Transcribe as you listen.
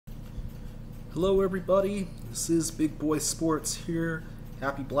Hello everybody, this is Big Boy Sports here.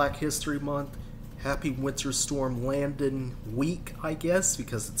 Happy Black History Month. Happy Winter Storm Landon week, I guess,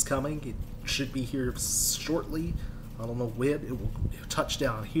 because it's coming. It should be here shortly. I don't know when it will touch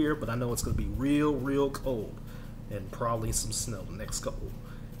down here, but I know it's going to be real cold. And probably some snow the next couple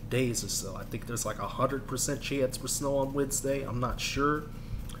days or so. I think there's like a 100% chance for snow on Wednesday. I'm not sure.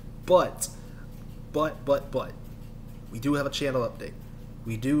 But, we do have a channel update.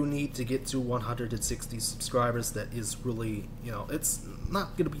 We do need to get to 160 subscribers. That is really, it's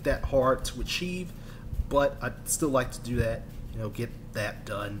not going to be that hard to achieve, but I'd still like to do that, get that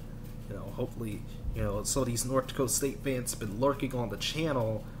done. Hopefully, some of these North Dakota State fans have been lurking on the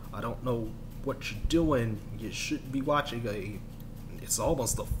channel. I don't know what you're doing. You should be watching it's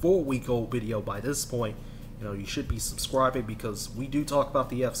almost a 4-week-old video by this point. You should be subscribing because we do talk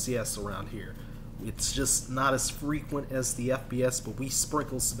about the FCS around here. It's just not as frequent as the FBS, but we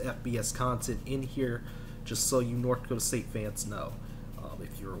sprinkle some FBS content in here just so you North Dakota State fans know.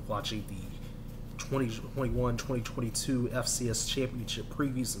 If you're watching the 2021-2022 FCS Championship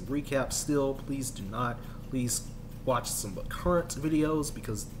previews and recaps still, please watch some current videos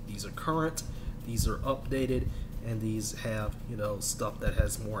because these are current, these are updated, and these have, stuff that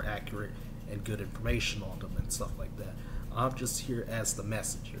has more accurate and good information on them and stuff like that. I'm just here as the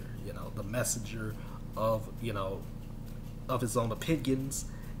messenger, the messenger of, of his own opinions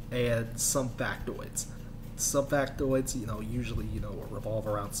and some factoids. Some factoids, usually, revolve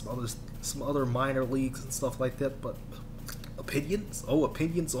around some other minor leagues and stuff like that, but opinions? Oh,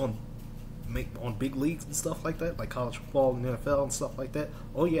 opinions on big leagues and stuff like that, like college football and NFL and stuff like that.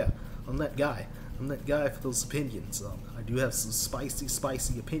 Oh yeah, I'm that guy. I'm that guy for those opinions. I do have some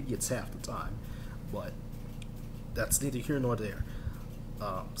spicy opinions half the time, but that's neither here nor there.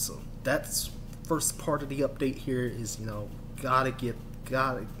 So that's first part of the update here is,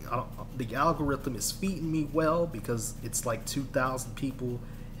 the algorithm is feeding me well because it's like 2,000 people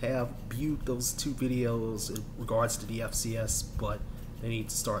have viewed those two videos in regards to the FCS, but they need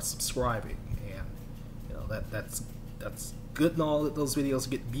to start subscribing, and that's good and all that those videos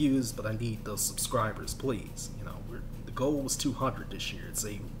get views, but I need those subscribers, please. The goal was 200 this year. It's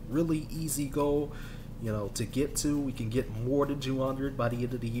a really easy goal, to get to. We can get more than 200 by the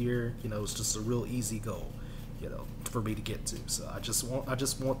end of the year. It's just a real easy goal, for me to get to. So I just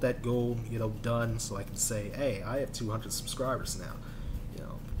want that goal, done, so I can say, hey, I have 200 subscribers now.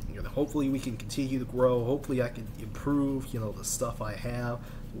 Hopefully we can continue to grow. Hopefully I can improve, the stuff I have,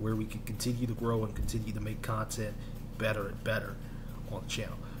 where we can continue to grow and continue to make content better and better on the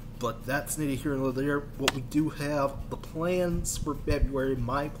channel. But that's neither here nor there. What we do have, the plans for February,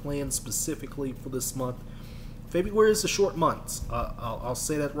 my plans specifically for this month. February is a short month. I'll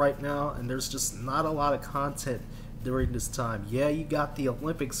say that right now, and there's just not a lot of content during this time. Yeah, you got the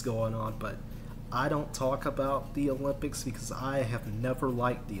Olympics going on, but I don't talk about the Olympics because I have never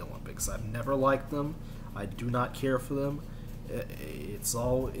liked the Olympics. I've never liked them. I do not care for them. It's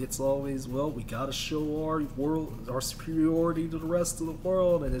always, well, we gotta show our superiority to the rest of the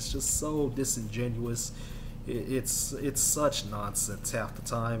world, and it's just so disingenuous. It's such nonsense half the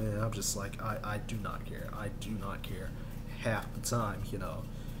time, and I'm just like, I do not care. I do not care half the time.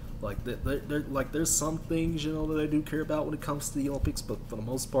 Like there's some things, that I do care about when it comes to the Olympics, but for the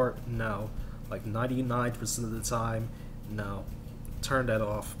most part, no. Like 99% of the time, no. Turn that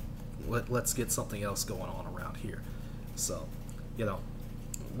off. Let's get something else going on around here. So, there's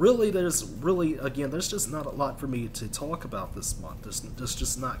just not a lot for me to talk about this month. There's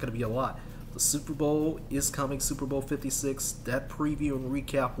just not going to be a lot. The Super Bowl is coming, Super Bowl 56. That preview and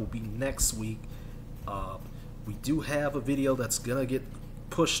recap will be next week. We do have a video that's going to get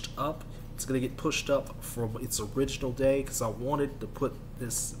pushed up. It's going to get pushed up from its original day because I wanted to put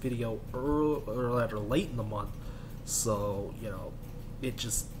this video early or late in the month. So,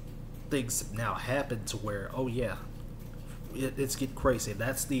 things have now happened to where, oh yeah, it's getting crazy.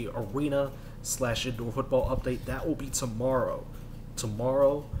 That's the arena/indoor football update. That will be tomorrow.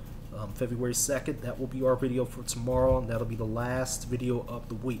 February 2nd, that will be our video for tomorrow, and that'll be the last video of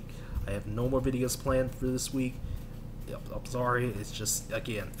the week. I have no more videos planned for this week. I'm sorry, it's just,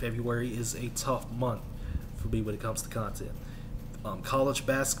 again, February is a tough month for me when it comes to content. College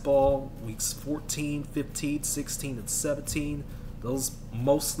basketball, weeks 14, 15, 16, and 17. Those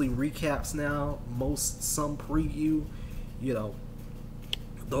mostly recaps now, some preview.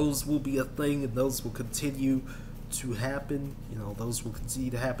 Those will be a thing, and those will continue to happen. Those will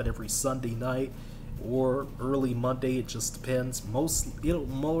continue to happen every Sunday night or early Monday. It just depends. It'll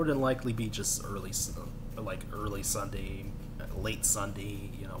more than likely be just early Sunday, late Sunday,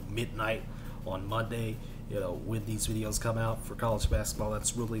 midnight on Monday. When these videos come out for college basketball,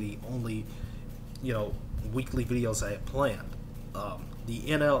 that's really the only weekly videos I had planned. The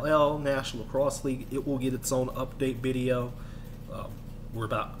NLL, National Lacrosse League, it will get its own update video. We're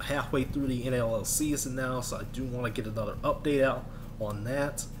about halfway through the NLL season now, so I do want to get another update out on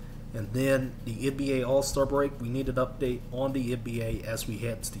that. And then the NBA All-Star break, we need an update on the NBA as we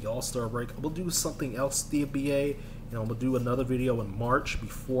head to the All-Star break. We'll do something else with the NBA. We'll do another video in March,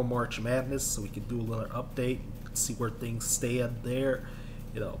 before March Madness, so we can do another update, see where things stand there.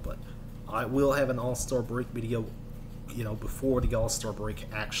 But I will have an All-Star break video, before the All-Star break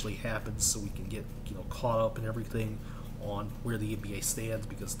actually happens, so we can get, caught up in everything on where the NBA stands,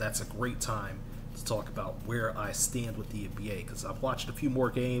 because that's a great time to talk about where I stand with the NBA, because I've watched a few more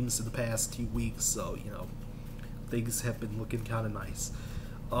games in the past 2 weeks, so things have been looking kind of nice.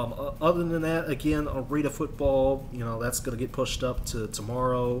 Other than that, again, Arena football, that's going to get pushed up to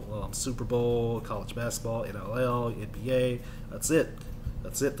tomorrow. Super Bowl, college basketball, NLL, NBA. That's it.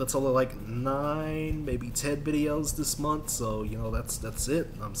 That's only like 9, maybe 10 videos this month. So that's it.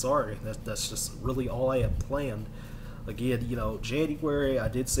 I'm sorry. That's just really all I had planned. Again, January. I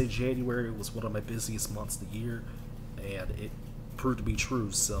did say January was one of my busiest months of the year, and it proved to be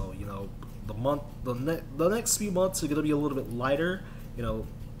true. So the next few months are going to be a little bit lighter.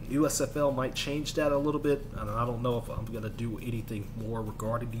 USFL might change that a little bit, and I don't know if I'm going to do anything more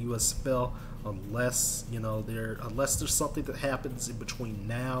regarding the USFL unless there's something that happens in between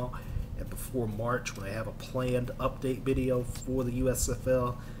now and before March when I have a planned update video for the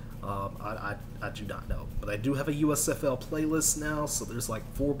USFL. I do not know, but I do have a USFL playlist now, so there's like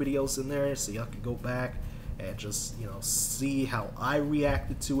 4 videos in there, so y'all can go back and just see how I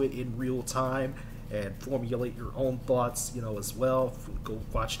reacted to it in real time and formulate your own thoughts, as well. Go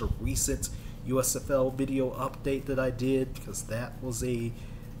watch the recent USFL video update that I did, because that was an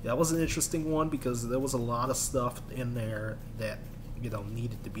interesting one, because there was a lot of stuff in there that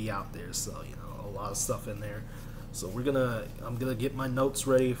needed to be out there. So a lot of stuff in there. So I'm gonna get my notes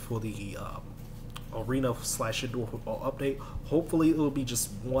ready for the arena/indoor football update. Hopefully it'll be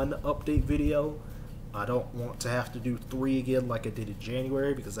just one update video. I don't want to have to do 3 again like I did in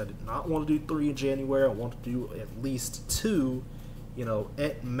January, because I did not want to do 3 in January. I wanted to do at least 2,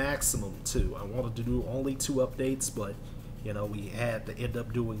 at maximum 2. I wanted to do only 2 updates, but we had to end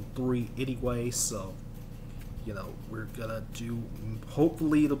up doing 3 anyway. So we're gonna do,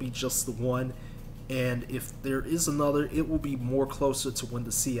 hopefully it'll be just the one, and if there is another, it will be more closer to when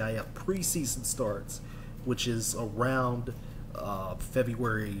the CIF preseason starts, which is around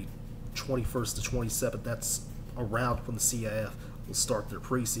February 21st to 27th. That's around when the CIF will start their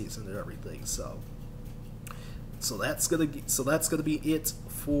preseason and everything. So that's gonna be it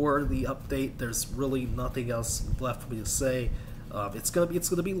for the update. There's really nothing else left for me to say. It's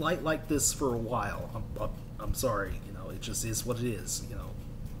gonna be light like this for a while. I'm sorry, it just is what it is.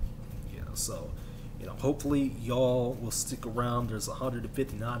 So hopefully y'all will stick around. There's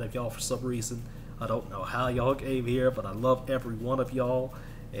 159 of y'all for some reason. I don't know how y'all came here, but I love every one of y'all.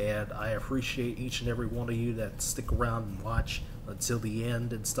 And I appreciate each and every one of you that stick around and watch until the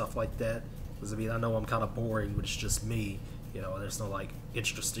end and stuff like that. Because I know I'm kind of boring, but it's just me. There's no like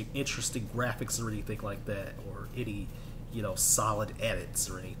interesting graphics or anything like that, or any solid edits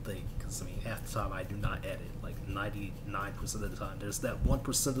or anything. Because half the time I do not edit, like 99% of the time. There's that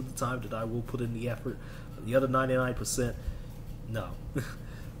 1% of the time that I will put in the effort. The other 99%, no.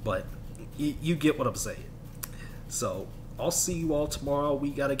 But you get what I'm saying. So I'll see you all tomorrow. We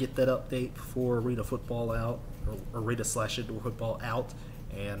got to get that update for Arena football out, or Arena/indoor football out.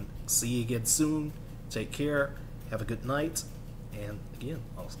 And see you again soon. Take care. Have a good night. And again,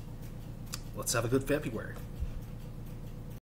 let's have a good February.